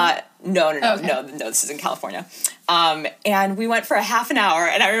 No, Okay. no, this is in California. And we went for a half an hour,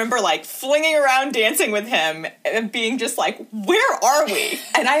 and I remember flinging around dancing with him and being just where are we?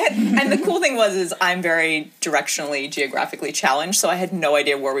 And the cool thing is I'm very geographically challenged, so I had no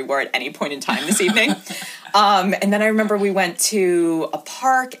idea where we were at any point in time this evening. And then I remember we went to a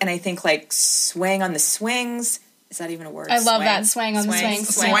park, and I think swaying on the swings. Is that even a word? I love that, swaying on the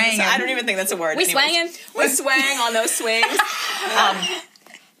swings. Swaying. I don't even think that's a word. We swanging. We're swaying on those swings.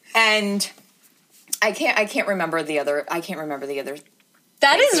 And I can't remember the other.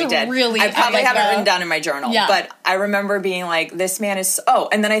 That is we did. really. I probably have it written down in my journal. Yeah. But I remember being like, this man is. Oh,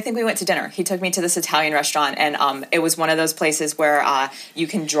 and then I think we went to dinner. He took me to this Italian restaurant, and it was one of those places where you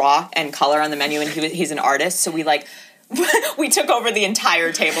can draw and color on the menu, and he's an artist, so we we took over the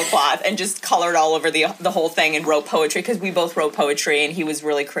entire tablecloth and just colored all over the whole thing and wrote poetry because we both wrote poetry, and he was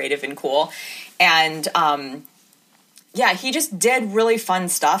really creative and cool, and. Yeah, he just did really fun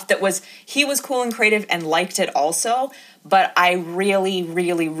stuff he was cool and creative and liked it also, but I really,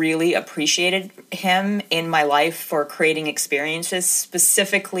 really, really appreciated him in my life for creating experiences,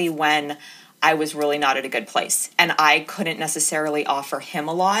 specifically when I was really not at a good place. And I couldn't necessarily offer him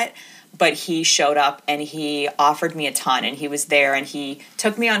a lot, but he showed up and he offered me a ton, and he was there and he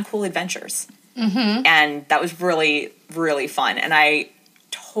took me on cool adventures. Mm-hmm. And that was really, really fun. And I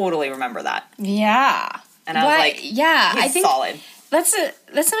totally remember that. Yeah. And I was like, yeah, he's I think solid. That's something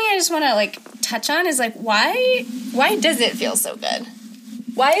I just want to touch on is why does it feel so good?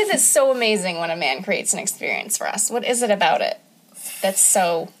 Why is it so amazing when a man creates an experience for us? What is it about it that's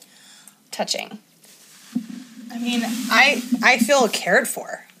so touching? I mean, I feel cared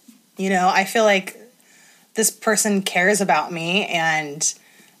for. I feel like this person cares about me, and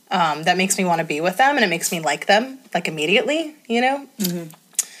that makes me want to be with them, and it makes me like them immediately. Mm-hmm.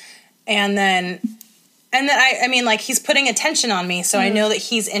 And then And that I mean, like, he's putting attention on me, so I know that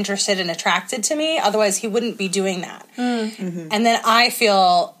he's interested and attracted to me. Otherwise, he wouldn't be doing that. Mm-hmm. And then I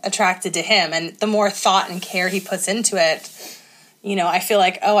feel attracted to him. And the more thought and care he puts into it, you know, I feel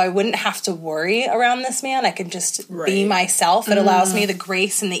like, oh, I wouldn't have to worry around this man. I could just be myself. It allows me the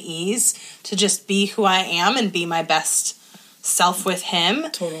grace and the ease to just be who I am and be my best self with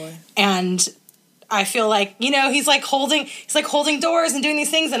him. Totally. And I feel like, you know, he's like holding doors and doing these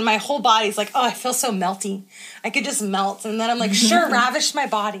things, and my whole body's like, oh, I feel so melty. I could just melt. And then I'm like, sure, ravish my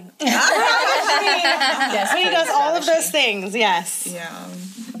body. Ravish me. Yes, when he does all of those things, yes. Yeah.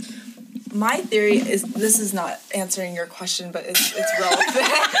 My theory is, this is not answering your question, but it's relevant.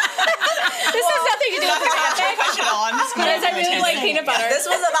 This has nothing to do with the topic. Because I really like peanut butter. This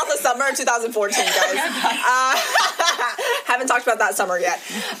was about the summer of 2014, guys. Haven't talked about that summer yet.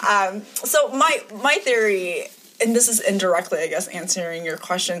 So my theory, and this is indirectly, I guess, answering your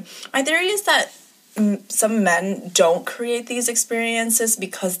question. My theory is that some men don't create these experiences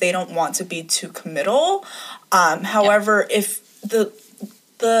because they don't want to be too committal. However, if the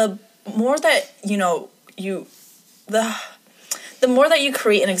more that the more that you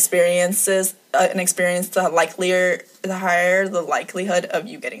create an experience, the higher the likelihood of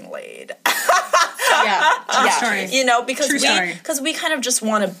you getting laid. Story. You know, because we kind of just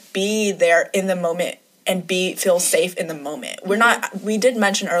want to be there in the moment and feel safe in the moment. We did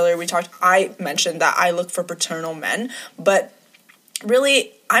mention earlier, I mentioned that I look for paternal men, but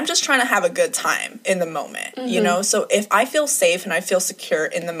really, I'm just trying to have a good time in the moment, you know? So if I feel safe and I feel secure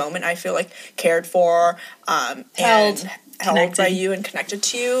in the moment, I feel like cared for, and held by you and connected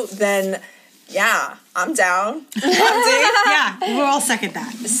to you, then yeah, I'm down. Yeah, we'll all second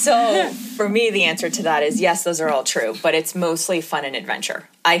that. So for me, the answer to that is yes, those are all true, but it's mostly fun and adventure.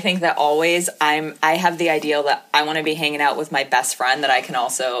 I think that always I have the ideal that I want to be hanging out with my best friend that I can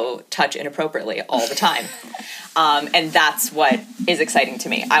also touch inappropriately all the time. And that's what is exciting to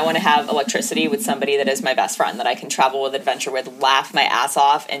me. I want to have electricity with somebody that is my best friend, that I can travel with, adventure with, laugh my ass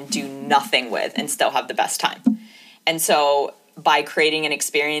off, and do nothing with, and still have the best time. And so by creating an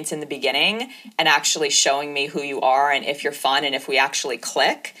experience in the beginning and actually showing me who you are and if you're fun and if we actually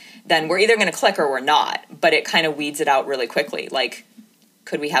click, then we're either going to click or we're not. But it kind of weeds it out really quickly. Like,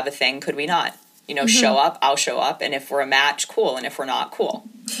 could we have a thing? Could we not? You know, show up, I'll show up. And if we're a match, cool. And if we're not, cool.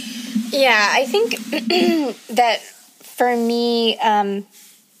 Yeah, I think that for me,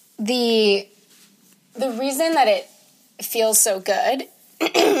 the reason that it feels so good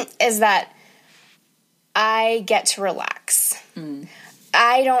is that I get to relax.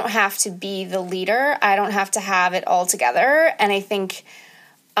 I don't have to be the leader. I don't have to have it all together. And I think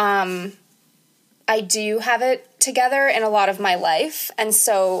I do have it together in a lot of my life. And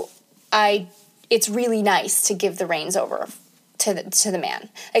so it's really nice to give the reins over to the man.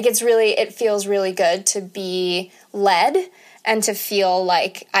 Like, it feels really good to be led and to feel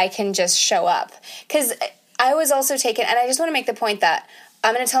like I can just show up. Because I was also taken, and I just want to make the point that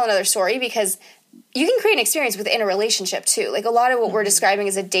I'm going to tell another story, because you can create an experience within a relationship too. Like, a lot of what we're describing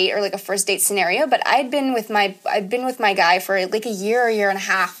is a date or like a first date scenario, but I've been with my guy for like a year and a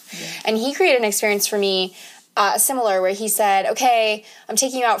half, and he created an experience for me similar, where he said, okay, I'm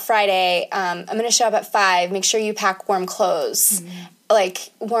taking you out Friday. I'm going to show up at 5. Make sure you pack warm clothes,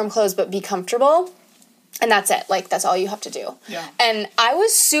 like warm clothes, but be comfortable. And that's it. Like, that's all you have to do. Yeah. And I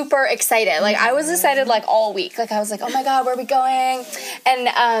was super excited. Like, I was excited, like, all week. Like, I was like, oh, my God, where are we going?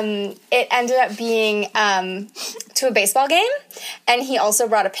 And it ended up being to a baseball game. And he also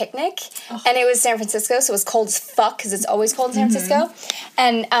brought a picnic. Oh. And it was San Francisco, so it was cold as fuck, because it's always cold in San Francisco.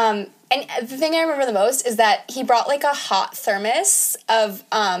 And the thing I remember the most is that he brought, like, a hot thermos of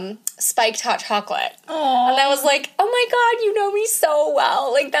spiked hot chocolate. Aww. And I was like, oh my God, you know me so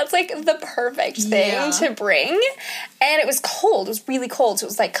well. Like, that's like the perfect thing to bring. And it was cold. It was really cold. So it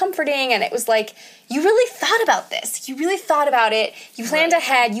was like comforting, and it was like, you really thought about this. You really thought about it. You planned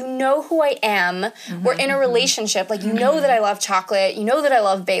ahead. You know who I am. We're in a relationship. Like, you know that I love chocolate. You know that I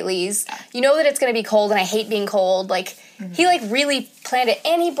love Baileys. You know that it's going to be cold, and I hate being cold. Like, he like really planned it,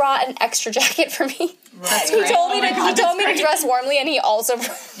 and he brought an extra jacket for me. Right. He told me to dress warmly, and he also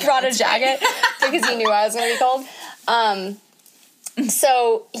brought a jacket because he knew I was going to be cold.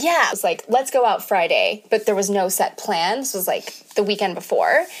 So, yeah, it was like, let's go out Friday, but there was no set plan. This was like the weekend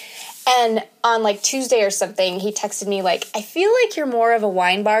before. And on like Tuesday or something, he texted me like, I feel like you're more of a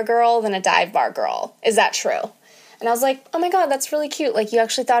wine bar girl than a dive bar girl. Is that true? And I was like, oh my God, that's really cute. Like, you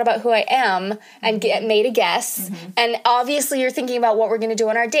actually thought about who I am and made a guess. And obviously you're thinking about what we're going to do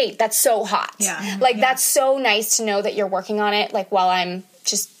on our date. That's so hot. Yeah. Like, that's so nice to know that you're working on it, like, while I'm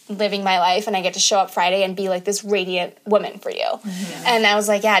just living my life and I get to show up Friday and be like this radiant woman for you. Mm-hmm. And I was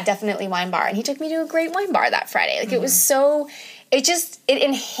like, yeah, definitely wine bar. And he took me to a great wine bar that Friday. Like, it was so... It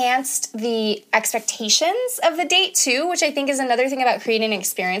enhanced the expectations of the date too, which I think is another thing about creating an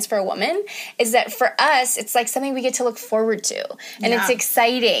experience for a woman, is that for us, it's like something we get to look forward to. And it's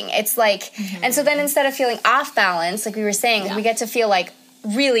exciting. It's like, and so then instead of feeling off balance, like we were saying, we get to feel like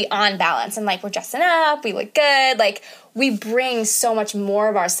really on balance and like we're dressing up, we look good, like we bring so much more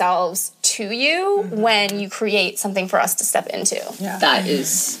of ourselves to you when you create something for us to step into. Yeah. That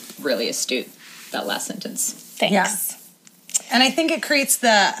is really astute, that last sentence. Thanks. Yeah. And I think it creates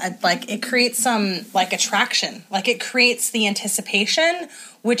some attraction. Like, it creates the anticipation,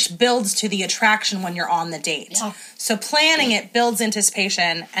 which builds to the attraction when you're on the date. Yeah. So planning it builds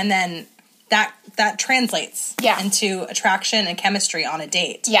anticipation, and then that translates into attraction and chemistry on a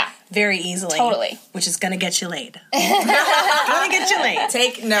date. Yeah. Very easily. Totally. Which is going to get you laid. Gonna get you laid.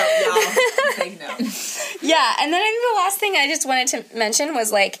 Take note, y'all. Take note. Yeah, and then I think the last thing I just wanted to mention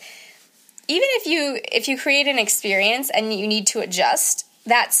was, like, even if you create an experience and you need to adjust,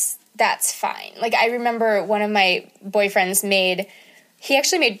 that's fine. Like, I remember one of my boyfriends he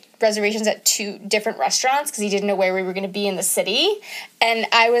actually made reservations at 2 different restaurants because he didn't know where we were going to be in the city. And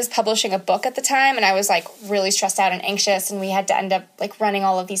I was publishing a book at the time, and I was, like, really stressed out and anxious, and we had to end up, like, running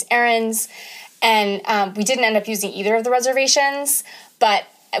all of these errands. And we didn't end up using either of the reservations, but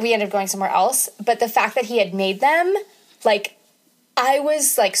we ended up going somewhere else. But the fact that he had made them, like, I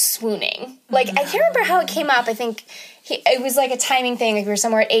was, like, swooning. Like, I can't remember how it came up. I think it was, like, a timing thing. Like, we were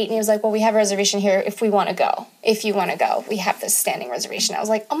somewhere at 8, and he was like, well, we have a reservation here if we want to go. If you want to go. We have this standing reservation. I was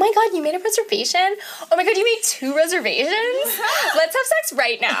like, oh, my God, you made a reservation? Oh, my God, you made 2 reservations? Let's have sex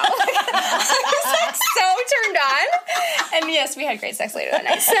right now. I was, like, so turned on. And, yes, we had great sex later that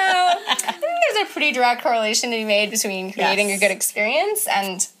night. So I think there's a pretty direct correlation to be made between creating a good experience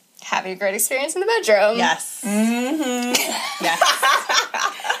and having a great experience in the bedroom. Yes. Mm-hmm. Yes.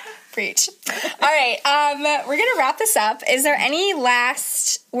 Preach. All right, we're going to wrap this up. Is there any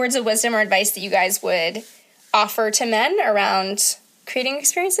last words of wisdom or advice that you guys would offer to men around creating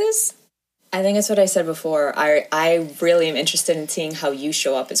experiences? I think it's what I said before. I really am interested in seeing how you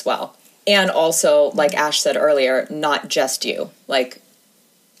show up as well. And also, like Ash said earlier, not just you. Like,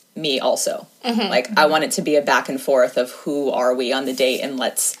 me also. Mm-hmm. Like, I want it to be a back and forth of who are we on the date, and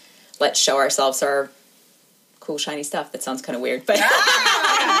let's show ourselves our cool, shiny stuff. That sounds kind of weird, but...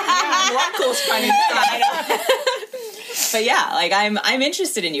 What cool, shiny stuff? But yeah, like, I'm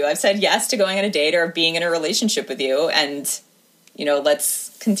interested in you. I've said yes to going on a date or being in a relationship with you, and, you know,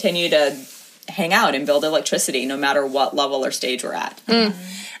 let's continue to hang out and build electricity no matter what level or stage we're at. And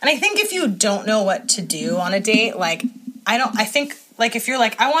I think if you don't know what to do on a date, like, I think, like, if you're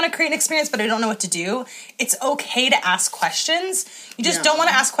like, I want to create an experience, but I don't know what to do, it's okay to ask questions. You just don't want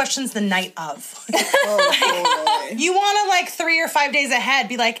to ask questions the night of. You want to, like, 3 or 5 days ahead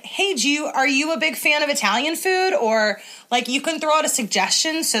be like, hey, are you a big fan of Italian food? Or, like, you can throw out a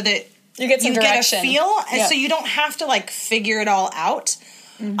suggestion so that you get some direction. Get a feel, and so you don't have to, like, figure it all out.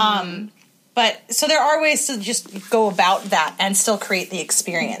 Mm-hmm. But, so there are ways to just go about that and still create the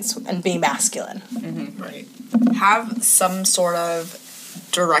experience and be masculine. Mm-hmm. Right. Have some sort of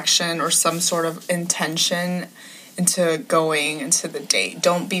direction or some sort of intention into going into the date.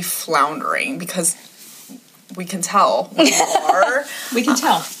 Don't be floundering, because we can tell when you are. We can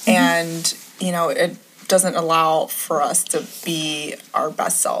tell. And, you know, it doesn't allow for us to be our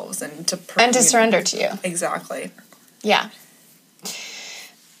best selves and to surrender to you. Exactly. Yeah.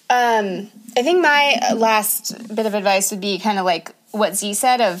 I think my last bit of advice would be kind of like what Z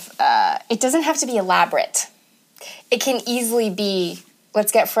said of, it doesn't have to be elaborate. It can easily be,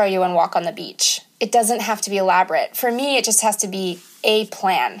 let's get froyo and walk on the beach. It doesn't have to be elaborate. For me, it just has to be a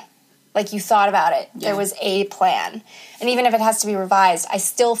plan. Like, you thought about it. Yeah. There was a plan. And even if it has to be revised, I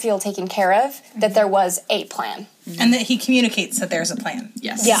still feel taken care of that there was a plan. And that he communicates that there's a plan.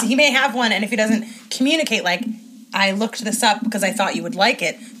 Yes. Yeah. He may have one, and if he doesn't communicate, like, I looked this up because I thought you would like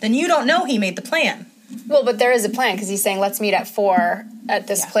it, then you don't know he made the plan. Well, but there is a plan, because he's saying, let's meet at 4 at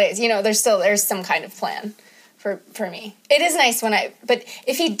this place. You know, there's some kind of plan for me. It is nice but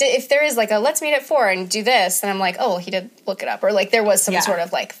if there is, like, a let's meet at 4 and do this, then I'm like, oh, he did look it up. Or, like, there was some sort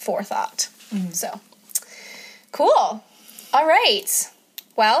of, like, forethought. Mm-hmm. So, cool. All right.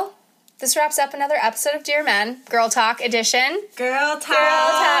 Well, this wraps up another episode of Dear Men, Girl Talk edition. Girl Talk. Girl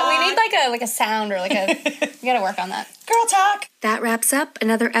Talk. We need, like a sound or, like, we gotta work on that. Girl Talk. That wraps up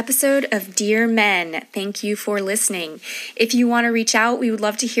another episode of Dear Men. Thank you for listening. If you want to reach out, we would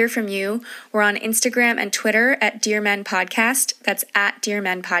love to hear from you. We're on Instagram and Twitter at Dear Men Podcast. That's at Dear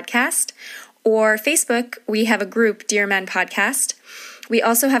Men Podcast. Or Facebook, we have a group, Dear Men Podcast. We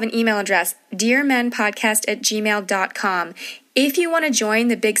also have an email address, dearmenpodcast@gmail.com. If you want to join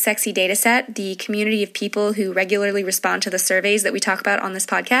the Big Sexy Dataset, the community of people who regularly respond to the surveys that we talk about on this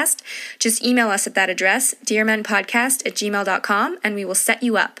podcast, just email us at that address, dearmenpodcast@gmail.com, and we will set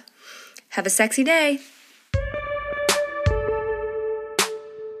you up. Have a sexy day.